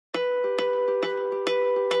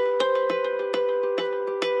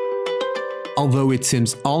Although it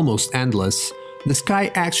seems almost endless, the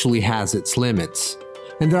sky actually has its limits,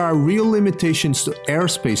 and there are real limitations to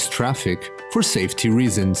airspace traffic for safety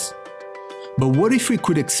reasons. But what if we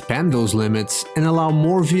could expand those limits and allow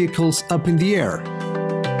more vehicles up in the air?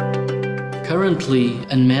 Currently,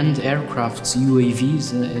 unmanned aircrafts,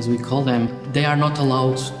 UAVs as we call them, they are not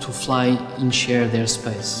allowed to fly in shared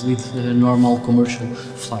airspace with normal commercial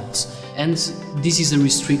flights. And this is a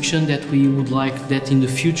restriction that we would like that in the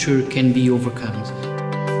future can be overcome.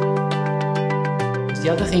 The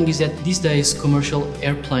other thing is that these days commercial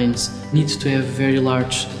airplanes need to have very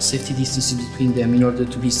large safety distances between them in order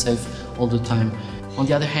to be safe all the time. On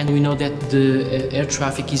the other hand, we know that the air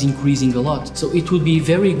traffic is increasing a lot, so it would be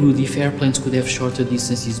very good if airplanes could have shorter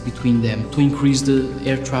distances between them to increase the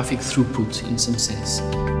air traffic throughput in some sense.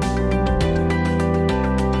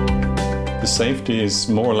 The safety is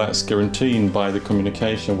more or less guaranteed by the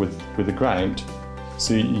communication with the ground.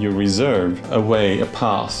 So you reserve a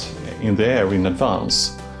path in the air in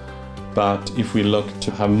advance. But if we look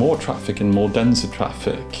to have more traffic and more denser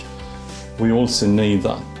traffic, we also need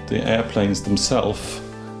that the airplanes themselves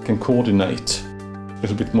can coordinate a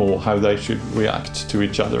little bit more how they should react to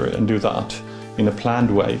each other and do that in a planned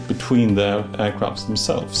way between their aircrafts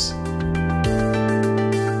themselves.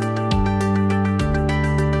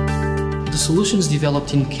 The solutions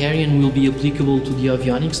developed in Karyon will be applicable to the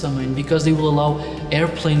avionics domain because they will allow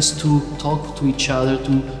airplanes to talk to each other,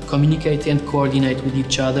 to communicate and coordinate with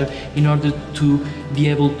each other in order to be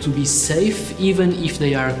able to be safe even if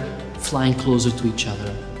they are flying closer to each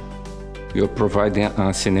other. You provide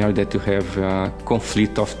a scenario that you have a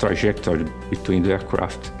conflict of trajectory between the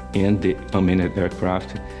aircraft and the unmanned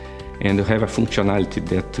aircraft, and you have a functionality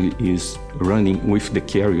that is running with the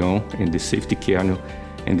Karyon and the safety kernel,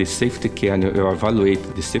 and the safety kernel will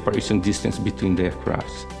evaluate the separation distance between the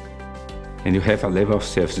aircrafts. And you have a level of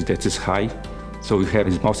safety that is high, so you have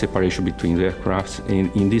a small separation between the aircrafts,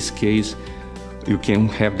 and in this case, you can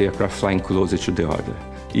have the aircraft flying closer to the other.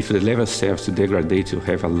 If the level of safety degrades, you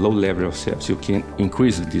have a low level of safety, you can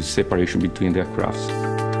increase this separation between the aircrafts.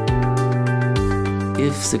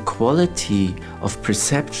 If the quality of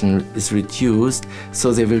perception is reduced,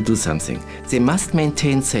 so they will do something. They must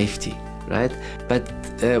maintain safety, right? But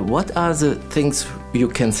what are the things you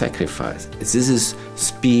can sacrifice? This is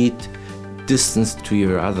speed, distance to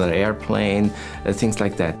your other airplane, things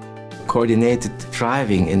like that. Coordinated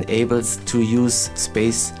driving enables to use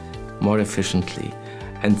space more efficiently.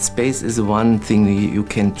 And space is the one thing you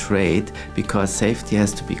can trade because safety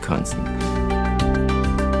has to be constant.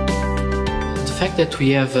 The fact that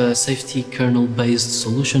we have a safety kernel-based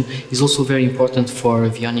solution is also very important for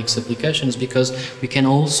avionics applications because we can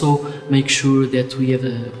also make sure that we have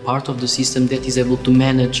a part of the system that is able to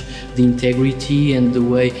manage the integrity and the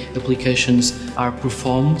way applications are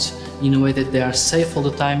performed in a way that they are safe all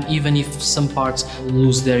the time, even if some parts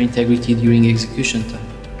lose their integrity during execution time.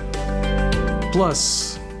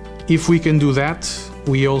 Plus, if we can do that,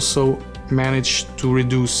 we also manage to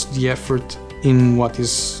reduce the effort in what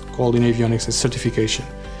is called in avionics as certification.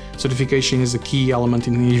 Certification is a key element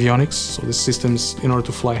in avionics, so the systems in order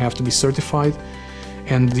to fly have to be certified,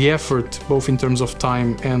 and the effort, both in terms of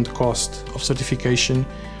time and cost of certification,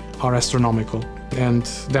 are astronomical. And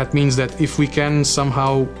that means that if we can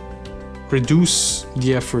somehow reduce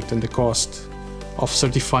the effort and the cost of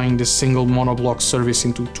certifying this single monoblock service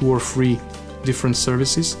into 2 or 3 different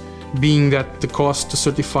services, being that the cost to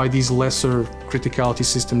certify these lesser criticality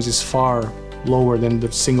systems is far lower than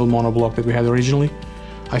the single monoblock that we had originally,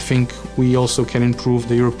 I think we also can improve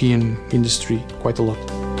the European industry quite a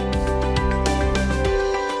lot.